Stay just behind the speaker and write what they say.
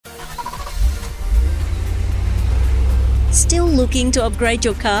Still looking to upgrade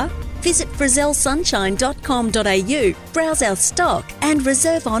your car? Visit frizzellsunshine.com.au, browse our stock and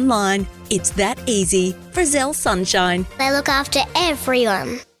reserve online. It's that easy. Frizzell Sunshine. They look after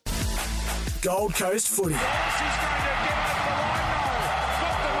everyone. Gold Coast Footy. Jarrod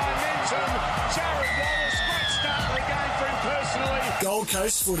Wallace, great start to the game for him personally. Gold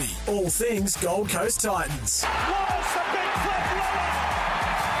Coast Footy. All things Gold Coast Titans. Wallace, the big flat runner,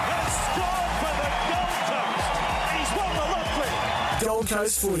 has scored for the Gold Coast. He's won the lottery. Gold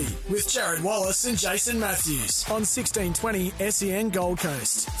Coast Footy with Jarrod Wallace and Jason Matthews on 1620 SEN Gold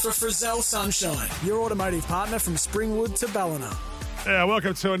Coast. For Frizzell Sunshine, your automotive partner from Springwood to Ballina. Yeah,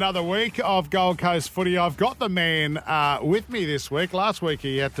 welcome to another week of Gold Coast Footy. I've got the man with me this week. Last week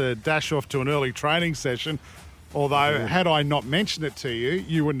he had to dash off to an early training session, although had I not mentioned it to you,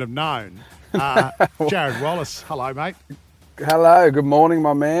 you wouldn't have known. Jarrod Wallace, hello, mate. Hello, good morning,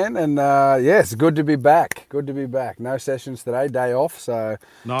 my man. And yes, good to be back. Good to be back. No sessions today, day off, so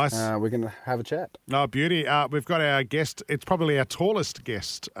Nice. we can have a chat. No, beauty. We've got our guest. It's probably our tallest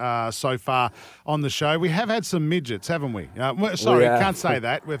guest so far on the show. We have had some midgets, haven't we? Sorry, can't say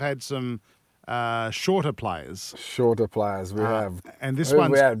that. We've had some shorter players. Shorter players we have. And this We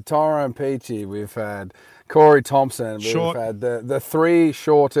one's had Tyrone Peachy, we've had Corey Thompson, we've Short. had the three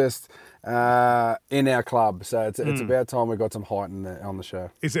shortest in our club. So it's about time we got some height on the show.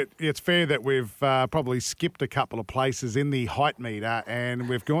 It's fair that we've probably skipped a couple of places in the height meter, and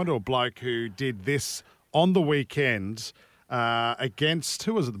we've gone to a bloke who did this on the weekend against,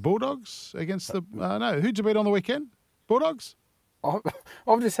 who was it, the Bulldogs? Against the, no, who'd you beat on the weekend? Bulldogs?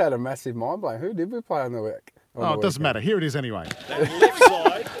 I've just had a massive mind blow. Who did we play on the week? Oh, it doesn't matter. Here it is anyway. That left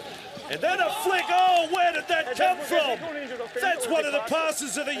side, and then a flick. Oh, where did that come from? That's one of the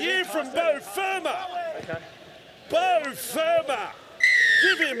passes of the year from Beau Fermor. Beau Fermor.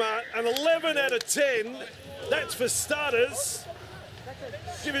 Give him an 11 out of 10. That's for starters.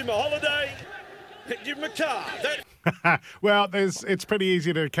 Give him a holiday. Give him a car. Well, it's pretty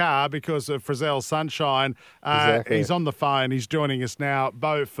easy to car because of Frizzell Sunshine. Exactly. He's on the phone. He's joining us now,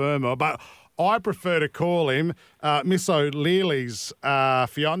 Beau Fermor. But I prefer to call him Miss O'Leary's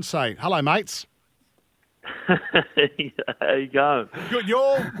fiance. Hello, mates. How you going? Good.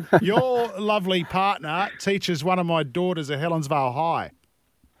 Your lovely partner teaches one of my daughters at Helensvale High.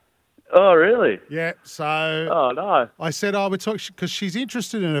 Oh, really? Yeah, so Oh, no. I said, we talk because she's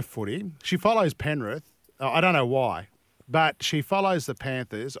interested in her footy. She follows Penrith. I don't know why, but she follows the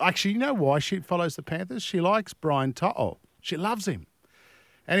Panthers. Actually, you know why she follows the Panthers? She likes Brian To'o. She loves him.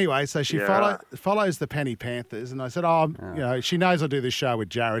 Anyway, so she follows the Penny Panthers, and I said, she knows I do this show with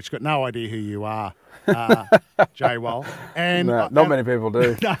Jarrod. She's got no idea who you are, Jay Wall. And No, not many people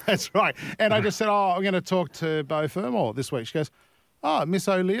do. No, that's right. And I just said, I'm going to talk to Beau Fermor this week. She goes, Miss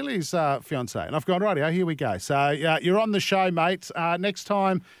O'Leary's fiance. And I've gone, rightio, here we go. So you're on the show, mate. Next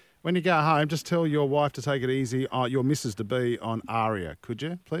time when you go home, just tell your wife to take it easy, your missus to be on Aria. Could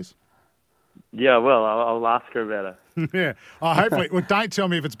you, please? Yeah, well, I'll ask her about it. Yeah. Hopefully. Well, don't tell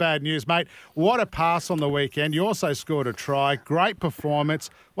me if it's bad news, mate. What a pass on the weekend. You also scored a try. Great performance.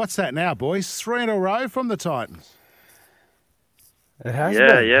 What's that now, boys? 3 in a row from the Titans. It has Yeah,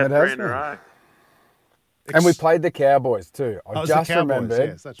 been. yeah, It has 3 in a been. row. And we played the Cowboys too. I was the just Cowboys, remembered.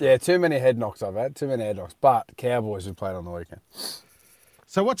 yes, that's Yeah, right. too many head knocks I've had. Too many head knocks. But Cowboys we played on the weekend.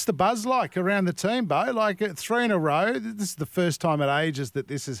 So what's the buzz like around the team, Beau? Like 3 in a row. This is the first time at ages that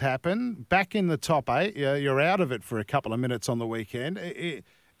this has happened. Back in the top 8. You're out of it for a couple of minutes on the weekend.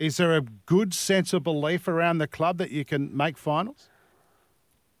 Is there a good sense of belief around the club that you can make finals?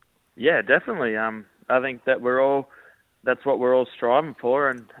 Yeah, definitely. I think that that's what we're all striving for,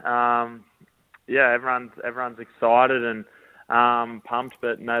 and everyone's excited and pumped,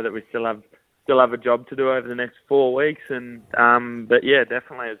 but know that we still have a job to do over the next 4 weeks. And but yeah,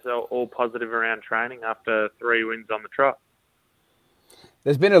 definitely, it's all positive around training after 3 wins on the trot.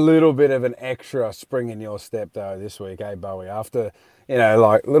 There's been a little bit of an extra spring in your step though this week, Bowie? After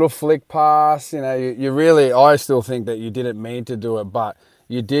like little flick pass, you really. I still think that you didn't mean to do it, but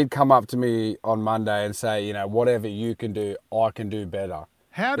you did come up to me on Monday and say, whatever you can do, I can do better.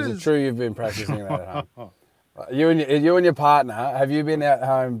 Is it true you've been practicing that at home? You and your partner, have you been at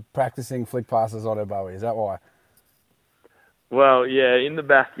home practicing flick passes on her, Bowie? Is that why? Well, yeah, in the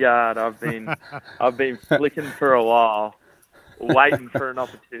backyard, I've been flicking for a while, waiting for an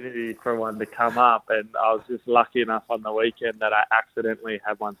opportunity for one to come up, and I was just lucky enough on the weekend that I accidentally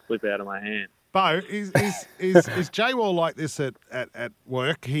had one slip out of my hand. Beau, is Jay Wall like this at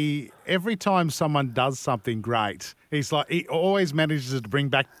work? Every time someone does something great, he always manages to bring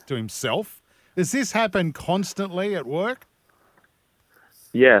back to himself. Does this happen constantly at work?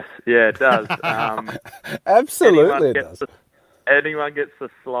 Yes, yeah, it does. Absolutely, it does. Anyone gets the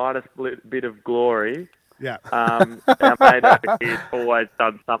slightest bit of glory, Yeah. our mate over here's always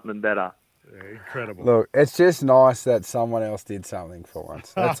done something better. Yeah, incredible. Look, it's just nice that someone else did something for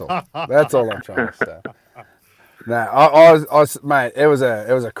once. That's all. That's all I'm trying to say. No, I was, mate. It was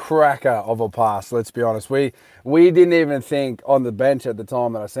a cracker of a pass. Let's be honest. We didn't even think on the bench at the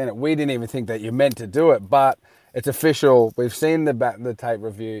time that I seen it. We didn't even think that you meant to do it, but it's official. We've seen the tape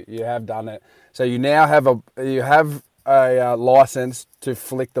review. You have done it, so you now have a license to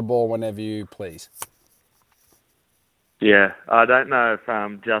flick the ball whenever you please. Yeah, I don't know if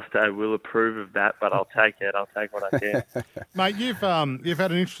Justo will approve of that, but I'll take it. I'll take what I can. Mate, you've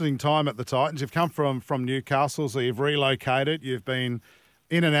had an interesting time at the Titans. You've come from Newcastle, so you've relocated. You've been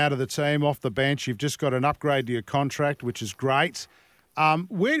in and out of the team, off the bench. You've just got an upgrade to your contract, which is great.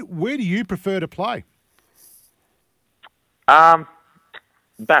 Where do you prefer to play? Back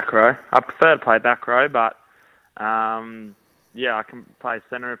row. I prefer to play back row, but yeah, I can play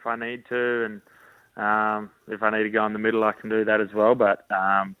centre if I need to, and if I need to go in the middle, I can do that as well. But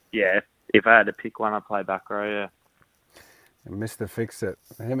yeah, if I had to pick one, I'd play back row. Yeah. And Mr. Fix-It.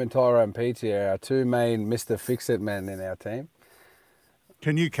 Him and Tyrone Peachey are our two main Mr. Fix-It men in our team.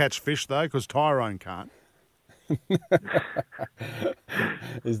 Can you catch fish though? Because Tyrone can't.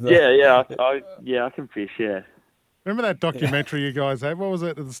 Yeah, I can fish. Yeah. Remember that documentary you guys had? What was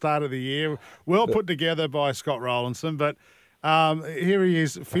it at the start of the year? Well put together by Scott Rowlandson, but here he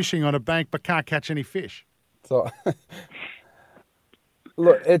is fishing on a bank but can't catch any fish. So,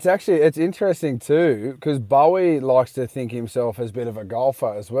 look, it's interesting too because Bowie likes to think himself as a bit of a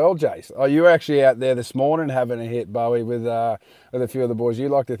golfer as well, Jace. Oh, you were actually out there this morning having a hit, Bowie, with a few of the boys. You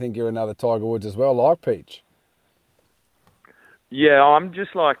like to think you're another Tiger Woods as well, like Peach. Yeah, I'm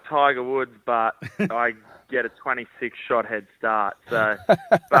just like Tiger Woods, but I get a 26-shot head start. So,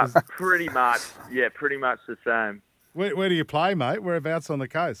 but pretty much the same. Where do you play, mate? Whereabouts on the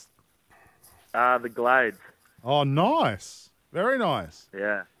coast? The Glades. Oh, nice. Very nice.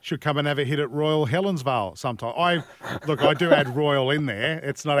 Yeah. Should come and have a hit at Royal Helensvale sometime. I do add Royal in there.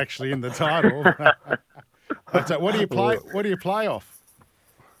 It's not actually in the title. But, what do you play? What do you play off?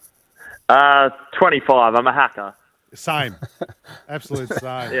 25. I'm a hacker. Same. Absolute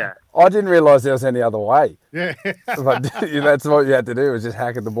same. Yeah. I didn't realise there was any other way. Yeah. But that's what you had to do was just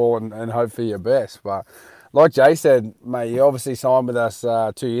hack at the ball and hope for your best. But like Jay said, mate, you obviously signed with us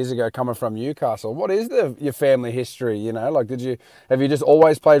 2 years ago coming from Newcastle. What is your family history, you know? Like, have you just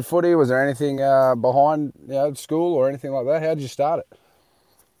always played footy? Was there anything behind, school or anything like that? How did you start it?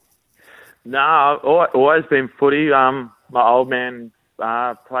 No, I've always been footy. My old man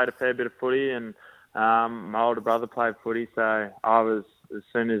played a fair bit of footy, and my older brother played footy. So as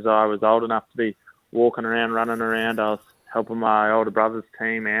soon as I was old enough to be walking around, running around, I was helping my older brother's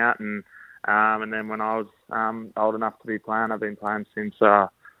team out, and then when I was old enough to be playing, I've been playing since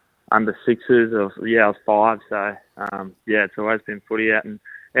under sixes. I was 5, so it's always been footy out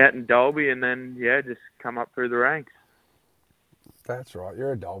in Dolby, and then just come up through the ranks. That's right,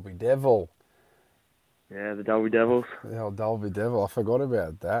 you're a Dolby Devil. Yeah, the Dolby Devils. The old Dolby Devil, I forgot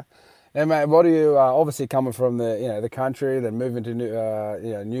about that. And mate, what are you obviously coming from the country, then moving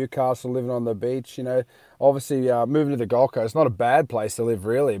to Newcastle, living on the beach, obviously moving to the Gold Coast, not a bad place to live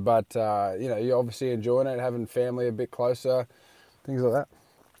really, but you're obviously enjoying it, having family a bit closer, things like that.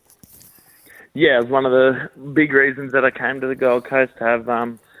 Yeah, it was one of the big reasons that I came to the Gold Coast, to have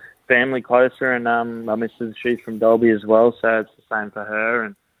family closer, and my missus, she's from Dolby as well, so it's the same for her,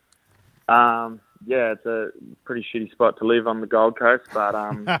 and it's a pretty shitty spot to live on the Gold Coast, but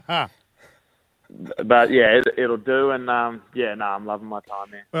but yeah, it'll do, and I'm loving my time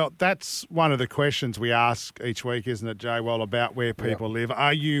there. Well, that's one of the questions we ask each week, isn't it, Jay? Well, about where people live.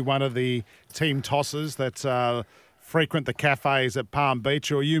 Are you one of the team tossers that frequent the cafes at Palm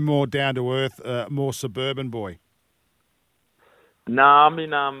Beach, or are you more down to earth, more suburban boy? No, I'm in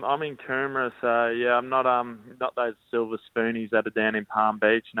Coomera, so I'm not those silver spoonies that are down in Palm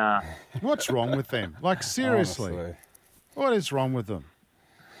Beach. Nah. What's wrong with them? Like, seriously, Honestly. What is wrong with them?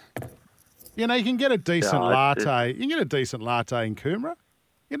 You can get a decent latte. You can get a decent latte in Coomera.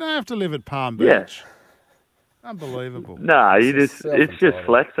 You don't have to live at Palm Beach. Yeah. Unbelievable. No, it's just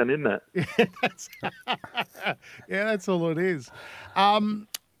flexing, isn't it? That's all it is.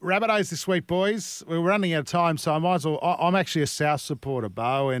 Rabbitohs this week, boys. We're running out of time, so I might as well. I'm actually a South supporter,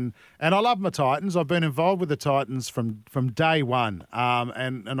 Beau, and I love my Titans. I've been involved with the Titans from day one,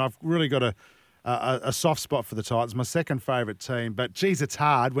 and I've really got a soft spot for the Titans, my second favourite team. But, geez, it's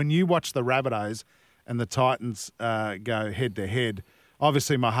hard when you watch the Rabbitohs and the Titans go head-to-head.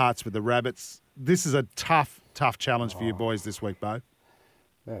 Obviously, my heart's with the Rabbits. This is a tough challenge for you boys this week, Beau.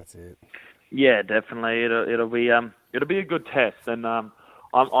 That's it. Yeah, definitely. It'll be a good test, and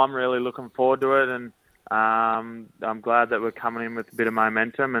I'm really looking forward to it, and I'm glad that we're coming in with a bit of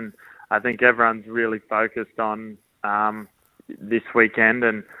momentum, and I think everyone's really focused on this weekend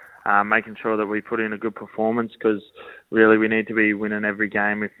and making sure that we put in a good performance, because really we need to be winning every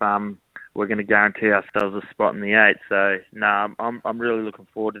game if we're going to guarantee ourselves a spot in the 8. So I'm really looking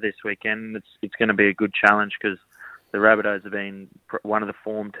forward to this weekend. It's going to be a good challenge, because the Rabbitohs have been one of the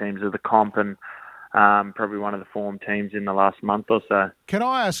form teams of the comp, and probably one of the form teams in the last month or so. Can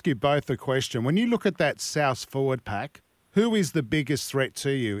I ask you both a question? When you look at that South forward pack, who is the biggest threat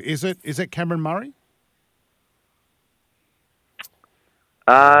to you? Is it Cameron Murray?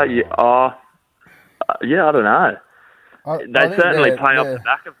 Yeah, I don't know. They certainly play off the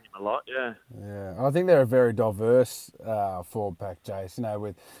back of him a lot, yeah. Yeah, I think they're a very diverse forward pack, Jace,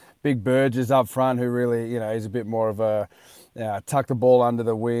 with Big Burgess up front, who really, is a bit more of a tuck the ball under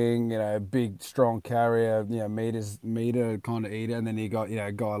the wing, big, strong carrier, meter kind of eater. And then you got,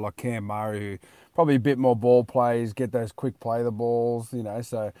 a guy like Cam Murray, who probably a bit more ball plays, get those quick play the balls,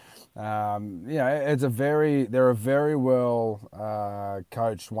 So, they're a very well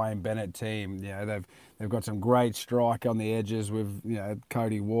coached Wayne Bennett team. They've got some great strike on the edges with,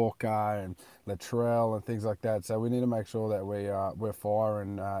 Cody Walker and Latrell and things like that. So we need to make sure that we're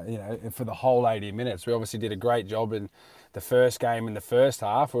firing, for the whole 80 minutes. We obviously did a great job in the first game in the first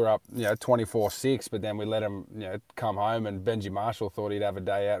half. We were up, 24-6, but then we let them, come home, and Benji Marshall thought he'd have a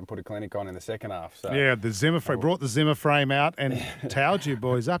day out and put a clinic on in the second half. So yeah, the Zimmer frame, brought the Zimmer frame out and towed you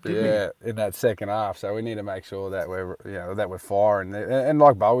boys up, didn't he? Yeah, in that second half. So we need to make sure that we're firing. And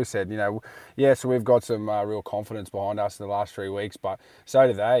like Beau said, so we've got some real confidence behind us in the last 3 weeks, but so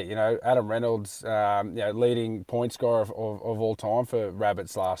do they. Adam Reynolds, leading point scorer of all time for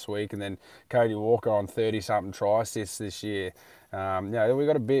Rabbits last week, and then Cody Walker on 30-something try assists this year. We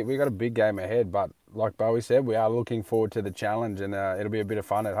got a big game ahead, but like Bowie said, we are looking forward to the challenge, and it'll be a bit of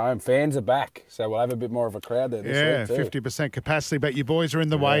fun at home. Fans are back, so we'll have a bit more of a crowd there this week too. 50% capacity, but you boys are in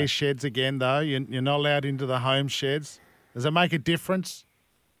the way sheds again, though. You're not allowed into the home sheds. Does it make a difference?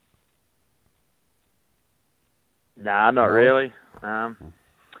 Nah, not really. I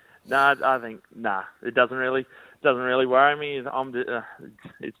think it doesn't really worry me.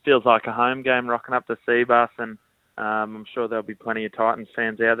 It feels like a home game rocking up to Seabus, and I'm sure there'll be plenty of Titans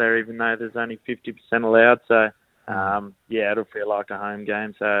fans out there, even though there's only 50% allowed. So, it'll feel like a home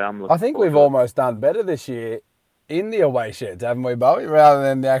game. So I think we've almost done better this year in the away sheds, haven't we, Bowie, rather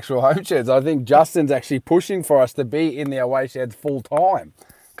than the actual home sheds. I think Justin's actually pushing for us to be in the away sheds full time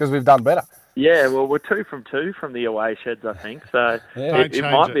because we've done better. Yeah, well, we're 2 from 2 from the away sheds, I think. So it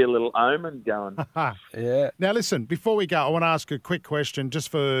might be a little omen going. Yeah. Now, listen, before we go, I want to ask a quick question just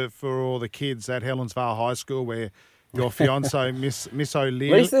for all the kids at Helensvale High School where your fiancée, Miss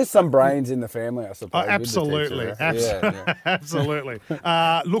O'Leary... At least there's some brains in the family, I suppose. Oh, absolutely. Absolutely.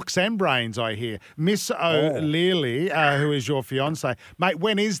 Looks and brains, I hear. Miss O'Leary, who is your fiancée. Mate,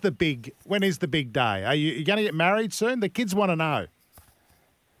 when is the big day? Are you going to get married soon? The kids want to know.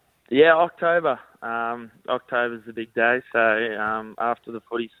 Yeah, October. October's the big day. So after the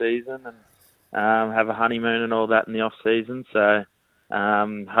footy season, and have a honeymoon and all that in the off season. So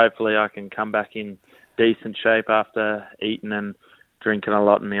hopefully I can come back in decent shape after eating and drinking a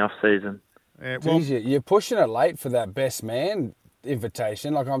lot in the off season. Jeez, you're pushing it late for that best man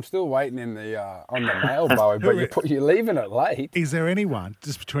invitation. Like I'm still waiting in the on the mail, Bowie, but you're leaving it late. Is there anyone,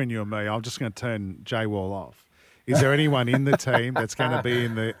 just between you and me? I'm just going to turn J Wall off. Is there anyone in the team that's going to be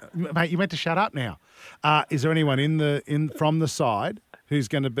in the... Mate, you meant to shut up now. Is there anyone from the side who's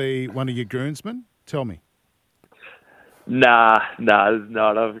going to be one of your groomsmen? Tell me. Nah, there's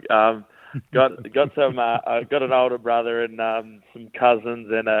not. I've got some. I've got an older brother and some cousins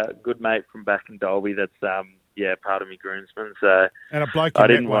and a good mate from back in Dolby that's part of me groomsmen. So and a bloke I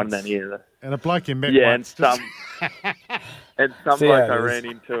didn't want any of that. And a bloke you met once. And some bloke I ran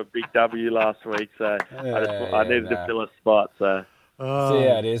into a big W last week, so I needed to fill a spot. So see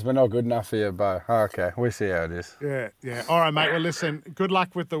how it is. We're not good enough for you, Beau. Okay, we'll see how it is. Yeah. All right, mate. Well, listen, good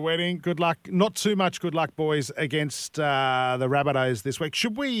luck with the wedding. Good luck. Not too much good luck, boys, against the Rabbitohs this week.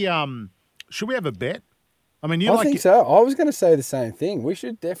 Should we have a bet? I mean, I think so. I was going to say the same thing. We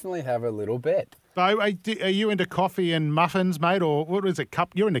should definitely have a little bet. Beau, are you into coffee and muffins, mate, or what is it?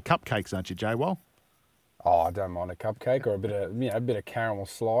 You're into cupcakes, aren't you, J-Wall? Oh, I don't mind a cupcake or a bit of caramel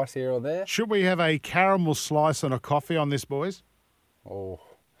slice here or there. Should we have a caramel slice and a coffee on this, boys? Oh,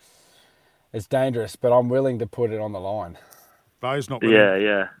 it's dangerous, but I'm willing to put it on the line. Beau's not willing.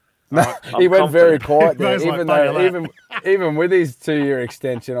 Yeah. No, he went very quiet there, even with his 2-year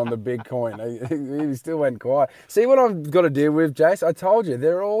extension on the big coin, he still went quiet. See what I've got to deal with, Jace? I told you,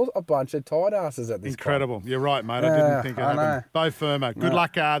 they're all a bunch of tight asses at this Incredible. point. You're right, mate. I didn't think it happened. Beau Fermor, good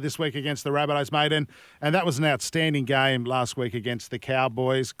luck this week against the Rabbitohs, mate. And that was an outstanding game last week against the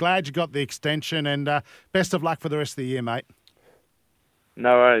Cowboys. Glad you got the extension, and best of luck for the rest of the year, mate.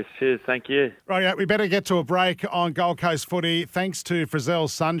 No worries. Cheers. Thank you. Right, yeah, we better get to a break on Gold Coast Footy. Thanks to Frizzell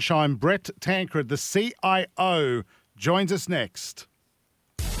Sunshine. Brett Tancred, the CIO, joins us next.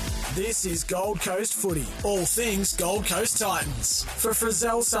 This is Gold Coast Footy, all things Gold Coast Titans. For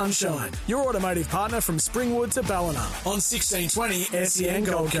Frizzell Sunshine, your automotive partner from Springwood to Ballina on 1620 SEN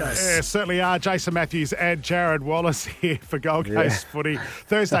Gold Coast. Yeah, certainly are. Jason Matthews and Jarrod Wallace here for Gold Coast Footy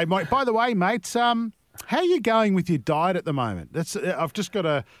Thursday. By the way, mates, how are you going with your diet at the moment? I've just got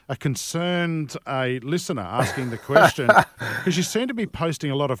a concerned listener asking the question because you seem to be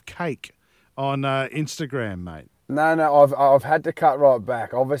posting a lot of cake on Instagram, mate. No, I've had to cut right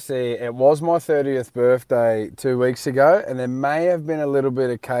back. Obviously, it was my 30th birthday 2 weeks ago, and there may have been a little bit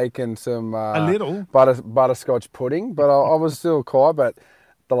of cake and some butterscotch pudding, but I was still quiet. But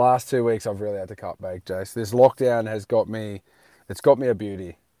the last 2 weeks, I've really had to cut back, Jace. This lockdown has got me. It's got me a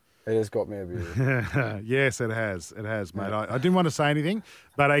beauty. It has got me a beauty. Yes, it has. It has, mate. I didn't want to say anything,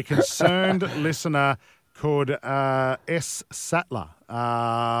 but a concerned listener called S. Sattler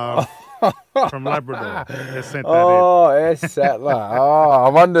from Labrador has sent that in. S. Sattler. I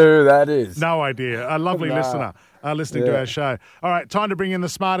wonder who that is. No idea. A lovely listener listening to our show. All right, time to bring in the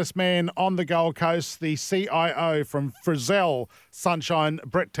smartest man on the Gold Coast, the CIO from Frizzell Sunshine,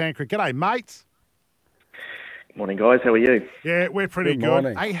 Brett Tancred. G'day, mate. Morning, guys. How are you? Yeah, we're pretty good.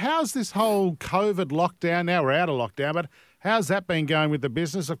 Morning. Hey, how's this whole COVID lockdown? Now we're out of lockdown, but how's that been going with the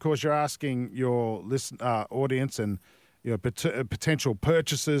business? Of course, you're asking your audience and your potential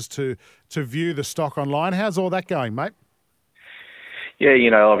purchasers to view the stock online. How's all that going, mate? Yeah,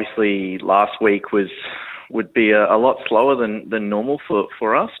 obviously last week would be a lot slower than normal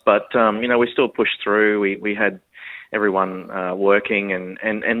for us, but we still pushed through. We had everyone working,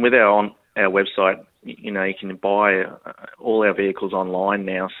 and with our website, you can buy all our vehicles online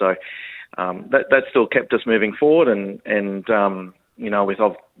now. So that still kept us moving forward, and with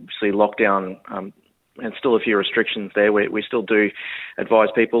obviously lockdown and still a few restrictions there, we still do advise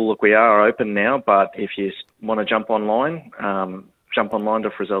people, look, we are open now, but if you want to jump online to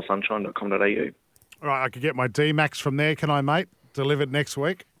frizzellsunshine.com.au. All right, I could get my D-Max from there, can I, mate? Delivered next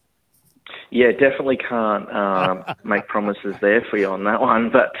week? Yeah, definitely can't make promises there for you on that one.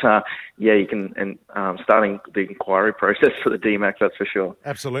 But, you can, and starting the inquiry process for the DMAX, that's for sure.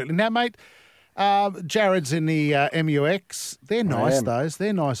 Absolutely. Now, mate, Jarrod's in the MUX. They're nice, those.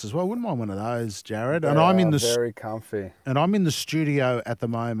 They're nice as well. Wouldn't mind one of those, Jarrod. And I'm in the very comfy. And I'm in the studio at the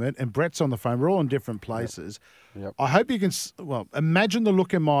moment, and Brett's on the phone. We're all in different places. Yep. I hope you can, imagine the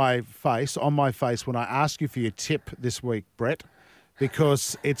look on my face when I ask you for your tip this week, Brett.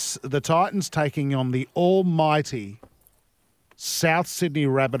 Because it's the Titans taking on the almighty South Sydney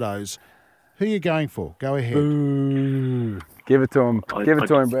Rabbitohs. Who are you going for? Go ahead. Ooh. Give it to him. Give it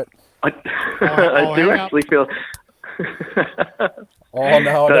to him, Brett. I do actually feel... Oh,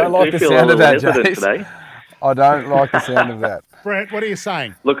 no, I don't like the sound of that, Jace. I don't like the sound of that. Brett, what are you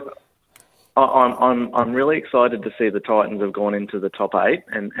saying? Look, I'm really excited to see the Titans have gone into the top 8.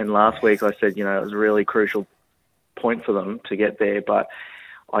 And last week I said, it was a really crucial point for them to get there, but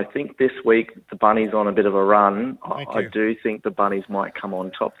I think this week the Bunnies on a bit of a run. I do think the Bunnies might come on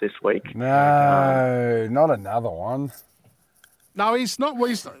top this week. No, not another one. No, he's not.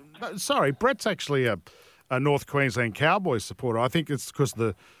 Well, sorry, Brett's actually a North Queensland Cowboys supporter. I think it's because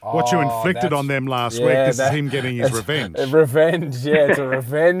what you inflicted on them last week. This is him getting his revenge. Revenge, yeah, it's a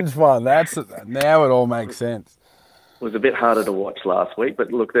revenge one. Now it all makes sense. It was a bit harder to watch last week,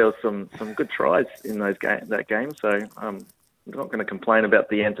 but look, there was some good tries in that game. So I'm not going to complain about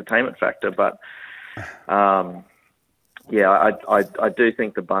the entertainment factor, but I do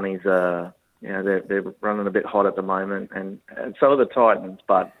think the Bunnies are, they're running a bit hot at the moment, and so are the Titans.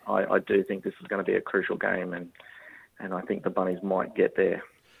 But I do think this is going to be a crucial game, and I think the Bunnies might get there.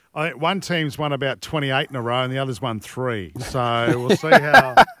 I think one team's won about 28 in a row, and the other's won 3. So we'll see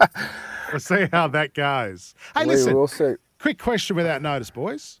how. We'll see how that goes. Hey, listen, quick question without notice,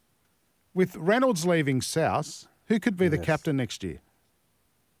 boys. With Reynolds leaving South, who could be the captain next year?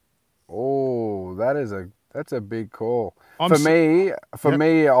 Oh, that's a big call. For me,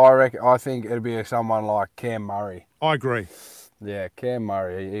 I think it'd be someone like Cam Murray. I agree. Yeah, Cam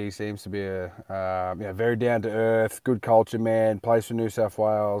Murray. He seems to be a very down to earth, good culture man. Plays for New South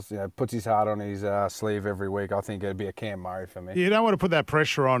Wales. Puts his heart on his sleeve every week. I think it'd be a Cam Murray for me. You don't want to put that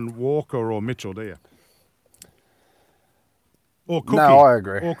pressure on Walker or Mitchell, do you? Or Cookie? No, I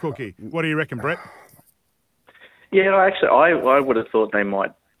agree. Or Cookie. What do you reckon, Brett? Yeah, actually, I would have thought they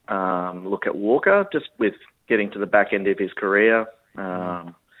might look at Walker just with getting to the back end of his career.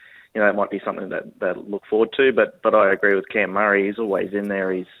 It might be something that they look forward to. But I agree with Cam Murray. He's always in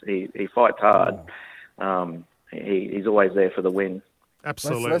there. He fights hard. He's always there for the win.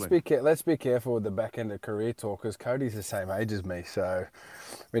 Absolutely. Let's be careful with the back end of career talk because Cody's the same age as me, so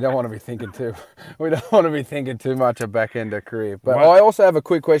we don't want to be thinking too much of back end of career. But Right. I also have a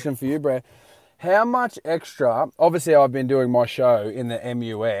quick question for you, Brad. How much extra? Obviously, I've been doing my show in the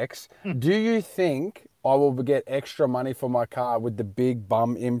MUX. Do you think I will get extra money for my car with the big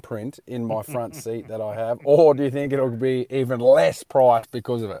bum imprint in my front seat that I have, or do you think it'll be even less price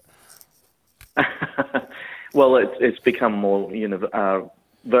because of it? Well, it's become more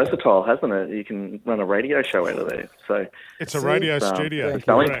versatile, hasn't it? You can run a radio show out of there. So It's a radio studio. a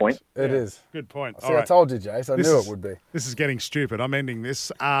selling Correct. point. It is. Good point. See, All right. I told you, Jace. I knew it would be. This is getting stupid. I'm ending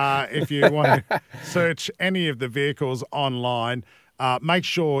this. If you want to search any of the vehicles online, make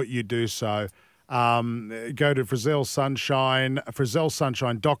sure you do so. Go to Frizzell Sunshine,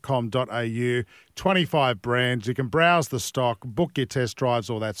 frizzellsunshine.com.au, 25 brands. You can browse the stock, book your test drives,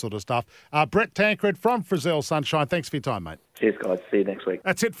 all that sort of stuff. Brett Tancred from Frizzell Sunshine, thanks for your time, mate. Cheers, guys. See you next week.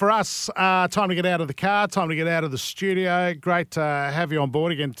 That's it for us. Time to get out of the car, time to get out of the studio. Great to have you on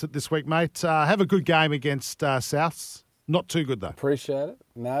board again this week, mate. Have a good game against Souths. Not too good, though. Appreciate it.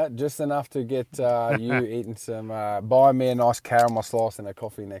 No, just enough to get you eating some, buy me a nice caramel slice and a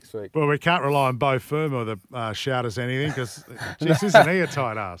coffee next week. Well, we can't rely on Beau Fermor to shout us anything because, geez, isn't he a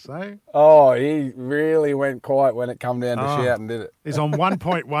tight ass, eh? Oh, he really went quiet when it come down to shout and did it. He's on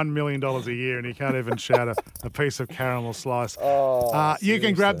 $1.1 million a year and he can't even shout a piece of caramel slice. You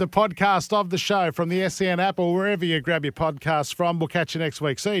can grab the podcast of the show from the SEN app or wherever you grab your podcasts from. We'll catch you next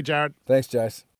week. See you, Jarrod. Thanks, Jace.